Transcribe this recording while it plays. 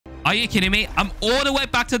Are you kidding me? I'm all the way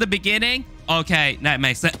back to the beginning? Okay, that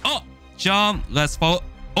makes sense. Oh, jump. Let's fall.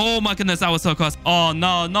 Oh my goodness, that was so close. Oh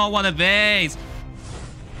no, not one of these.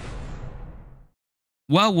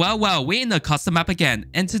 Well, we're in the custom map again.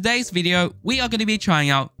 In today's video, we are going to be trying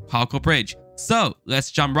out Parkour Bridge. So, let's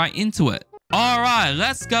jump right into it. Alright,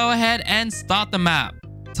 let's go ahead and start the map.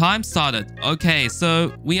 Time started. Okay,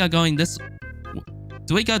 so we are going this...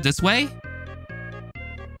 Do we go this way?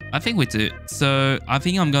 I think we do. So, I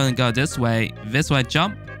think I'm going to go this way. This way,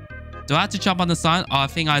 jump. Do I have to jump on the sign? Oh, I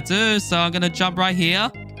think I do. So, I'm going to jump right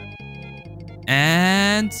here.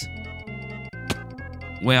 And...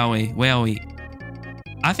 Where are we? Where are we?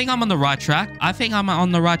 I think I'm on the right track. I think I'm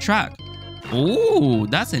on the right track. Ooh,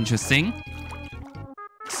 that's interesting.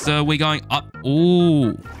 So we're going up.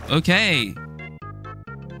 Ooh, okay.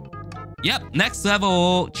 Yep, next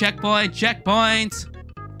level. Checkpoint, checkpoint.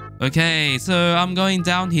 Okay, so I'm going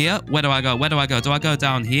down here. Where do I go? Where do I go? Do I go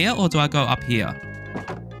down here or do I go up here?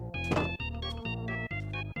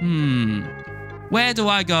 Where do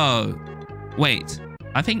I go? Wait,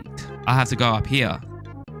 I think I have to go up here.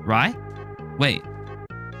 Right? Wait.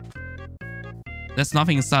 There's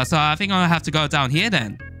nothing inside, so I think I have to go down here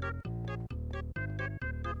then.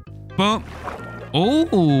 Boom.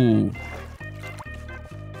 Oh.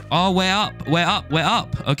 Oh, we're up. We're up. We're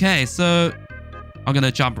up. Okay, so I'm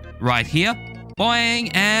gonna jump right here.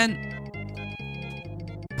 Boing, and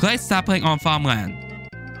place sapling on farmland.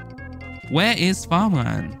 Where is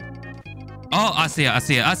farmland? Oh, I see it. I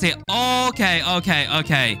see it. I see it. Okay, okay,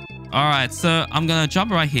 okay. All right, so I'm gonna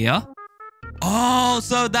jump right here. Oh,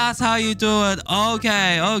 so that's how you do it.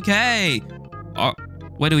 Okay, okay. Oh,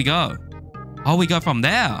 where do we go? Oh, we go from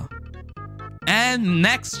there. And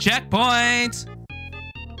next checkpoint.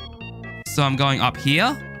 So I'm going up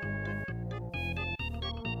here.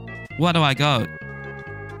 Where do I go?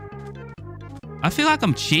 I feel like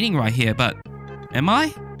I'm cheating right here, but am I?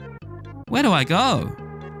 Where do I go?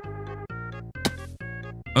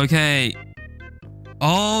 Okay.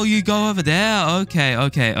 Oh, you go over there. Okay,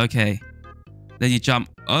 okay, okay. Then you jump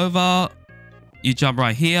over. You jump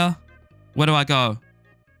right here. Where do I go?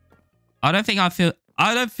 I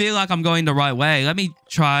don't feel like I'm going the right way. Let me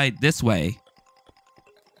try this way.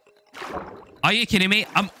 Are you kidding me?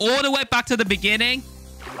 I'm all the way back to the beginning?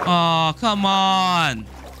 Oh, come on.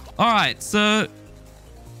 Alright, so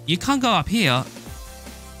you can't go up here.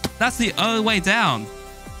 That's the only way down.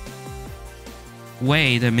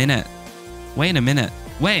 Wait a minute. Wait a minute.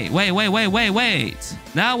 Wait.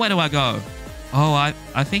 Now where do I go? Oh,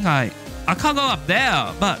 I think I can't go up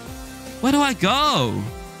there, but where do I go?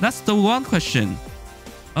 That's the one question.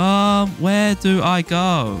 Where do I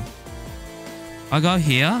go? I go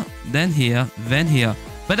here, then here, then here.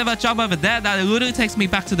 But if I jump over there, that literally takes me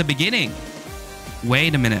back to the beginning.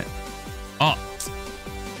 Wait a minute. Oh.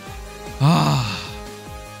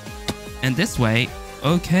 And this way.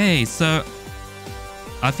 Okay, so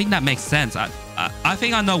I think that makes sense. I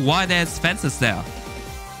think I know why there's fences there.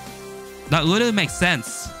 That literally makes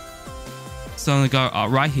sense. So I'm gonna go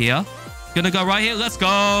right here. Gonna go right here. Let's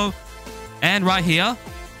go. And right here.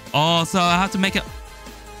 Oh, so I have to make it.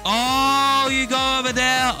 Oh, you go over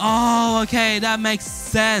there. Oh, okay. That makes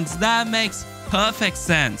sense. That makes perfect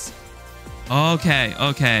sense. Okay,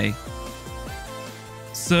 okay.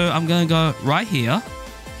 So I'm gonna go right here.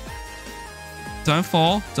 Don't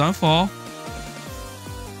fall. Don't fall.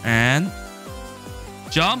 And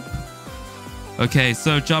jump. Okay,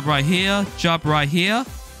 so jump right here, jump right here.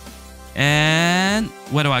 And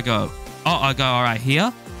where do I go? Oh, I go right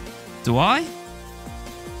here. Do I?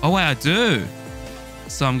 Oh, wait, I do.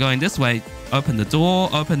 So I'm going this way. Open the door,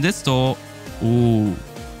 open this door. Ooh.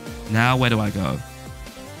 Now where do I go?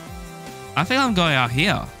 I think I'm going out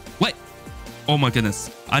here. Wait. Oh my goodness.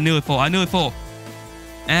 I nearly fall. I nearly fall.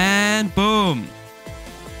 And boom.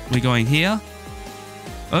 We're going here.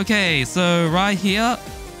 Okay, so right here.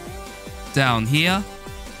 Down here.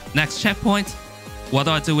 Next checkpoint. What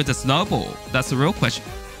do I do with the snowball? That's the real question.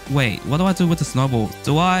 Wait, what do I do with the snowball?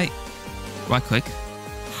 Do I right click?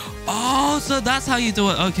 Oh, so that's how you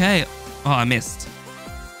do it. Okay. Oh, I missed.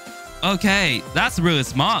 Okay, that's really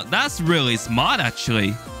smart. That's really smart,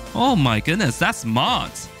 actually. Oh my goodness, that's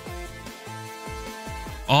smart.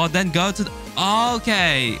 Oh, then go to the...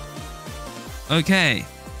 Okay. Okay.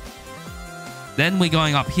 Then we're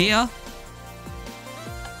going up here.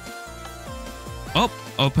 Oh,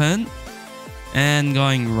 open. And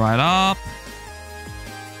going right up.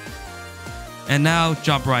 And now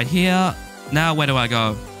jump right here. Now where do I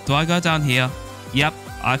go? Do I go down here? Yep,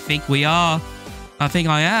 I think we are. I think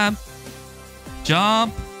I am.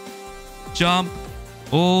 Jump. Jump.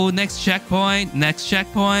 Oh, next checkpoint. Next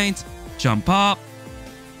checkpoint. Jump up.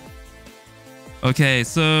 Okay,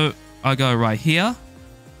 so I'll go right here.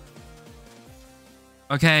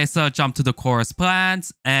 Okay, so jump to the chorus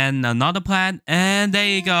plant and another plant, and there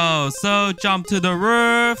you go. So jump to the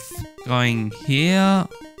roof. Going here.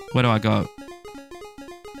 Where do I go?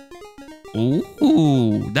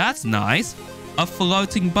 Ooh, that's nice. A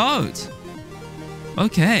floating boat.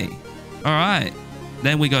 Okay. All right.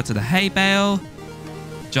 Then we go to the hay bale.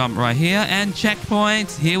 Jump right here and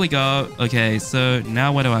checkpoint. Here we go. Okay, so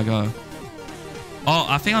now where do I go? Oh,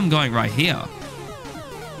 I think I'm going right here.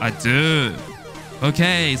 I do.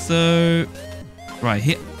 Okay, so right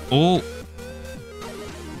here. Oh.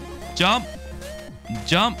 Jump.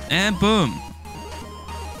 Jump and boom.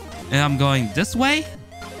 And I'm going this way?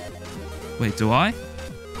 Wait, do I?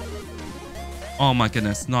 Oh my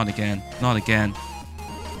goodness, not again. Not again.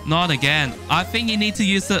 Not again. I think you need to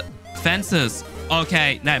use the fences.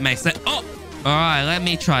 Okay, that makes sense. Oh! Alright, let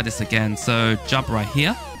me try this again. So, jump right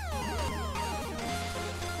here.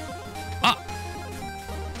 Ah!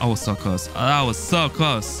 I was so close. That was so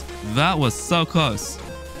close. That was so close.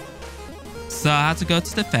 So, I had to go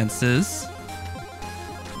to the fences.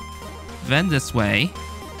 Then this way.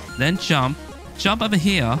 Then jump. Jump over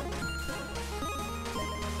here.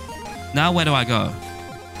 Now, where do I go?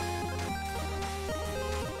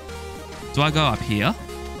 Do I go up here?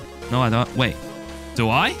 No, I don't. Wait. Do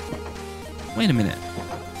I? Wait a minute.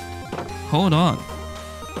 Hold on.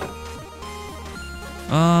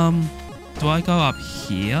 Do I go up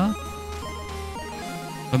here?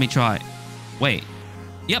 Let me try. Wait.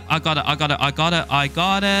 Yep, I got it. I got it. I got it. I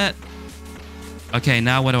got it. Okay,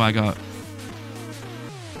 now where do I go?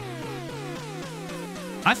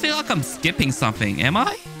 I feel like I'm skipping something. Am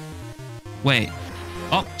I? Wait.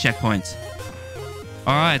 Oh, checkpoint.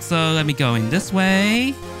 Alright, so let me go in this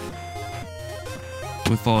way.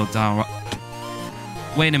 We fall down.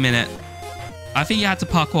 Wait a minute. I think you had to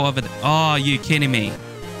parkour over there. Oh, you kidding me?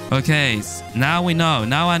 Okay, now we know.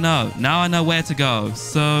 Now I know. Now I know where to go.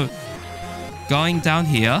 So, going down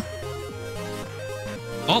here.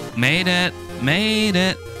 Oh, made it. Made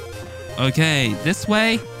it. Okay, this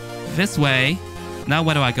way. This way. Now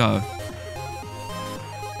where do I go?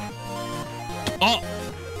 Oh!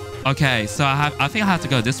 Okay, so I think I have to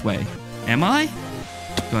go this way. Am I?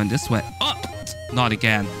 Going this way. Oh! Not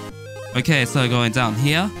again. Okay, so going down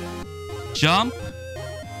here. Jump.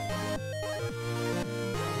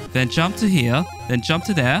 Then jump to here. Then jump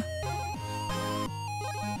to there.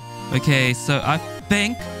 Okay, so I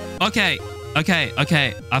think... Okay. Okay,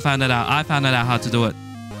 okay. I found it out. I found it out how to do it.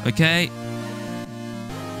 Okay.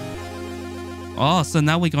 Oh, so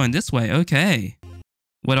now we're going this way. Okay.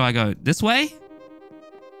 Where do I go? This way?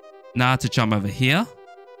 Now I have to jump over here.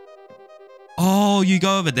 Oh, you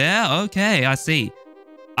go over there? Okay, I see.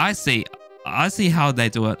 I see. I see how they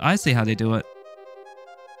do it. I see how they do it.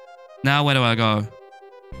 Now where do I go?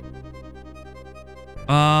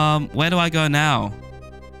 Where do I go now?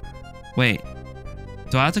 Wait.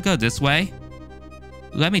 Do I have to go this way?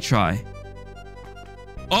 Let me try.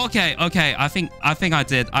 Okay, okay. I think I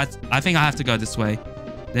did. I think I have to go this way.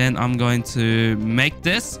 Then I'm going to make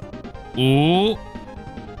this. Ooh.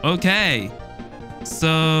 Okay.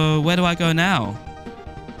 So, where do I go now?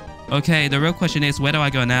 Okay, the real question is, where do I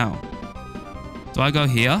go now? Do I go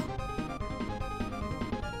here?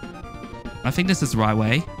 I think this is the right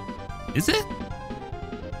way. Is it?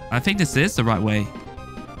 I think this is the right way.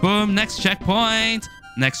 Boom, next checkpoint.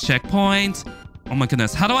 Next checkpoint. Oh my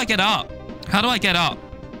goodness, how do I get up? How do I get up?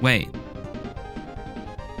 Wait.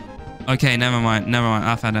 Okay, never mind. Never mind.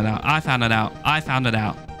 I found it out. I found it out. I found it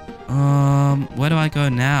out. Where do I go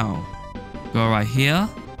now? Go right here.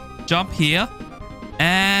 Jump here.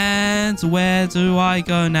 And where do I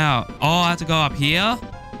go now? Oh, I have to go up here.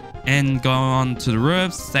 And go on to the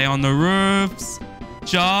roofs. Stay on the roofs.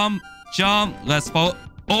 Jump. Jump. Let's fall.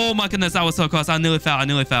 Oh my goodness, that was so close. I nearly fell. I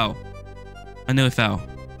nearly fell. I nearly fell.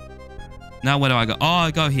 Now where do I go? Oh,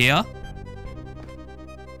 I go here.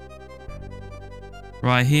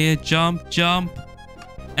 Right here. Jump. Jump.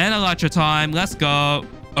 And electro time. Let's go.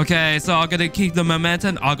 Okay, so I'm gonna keep the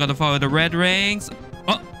momentum. I gotta follow the red rings.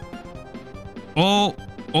 Oh. Oh.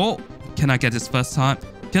 Oh. Can I get this first time?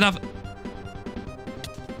 Can I...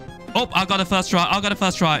 Oh, I got the first try. I got the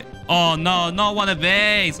first try. Oh, no. Not one of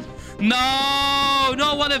these. No.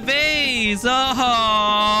 Not one of these.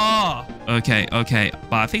 Oh. Okay, okay.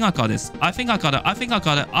 But I think I got this. I think I got it. I think I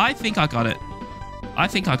got it. I think I got it. I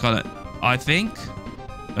think I got it. I think.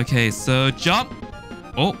 Okay, so jump.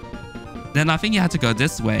 Oh. Then I think you have to go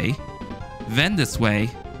this way. Then this way.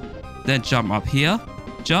 Then jump up here.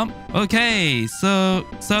 Jump. Okay, so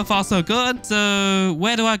far so good. So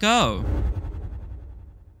where do I go?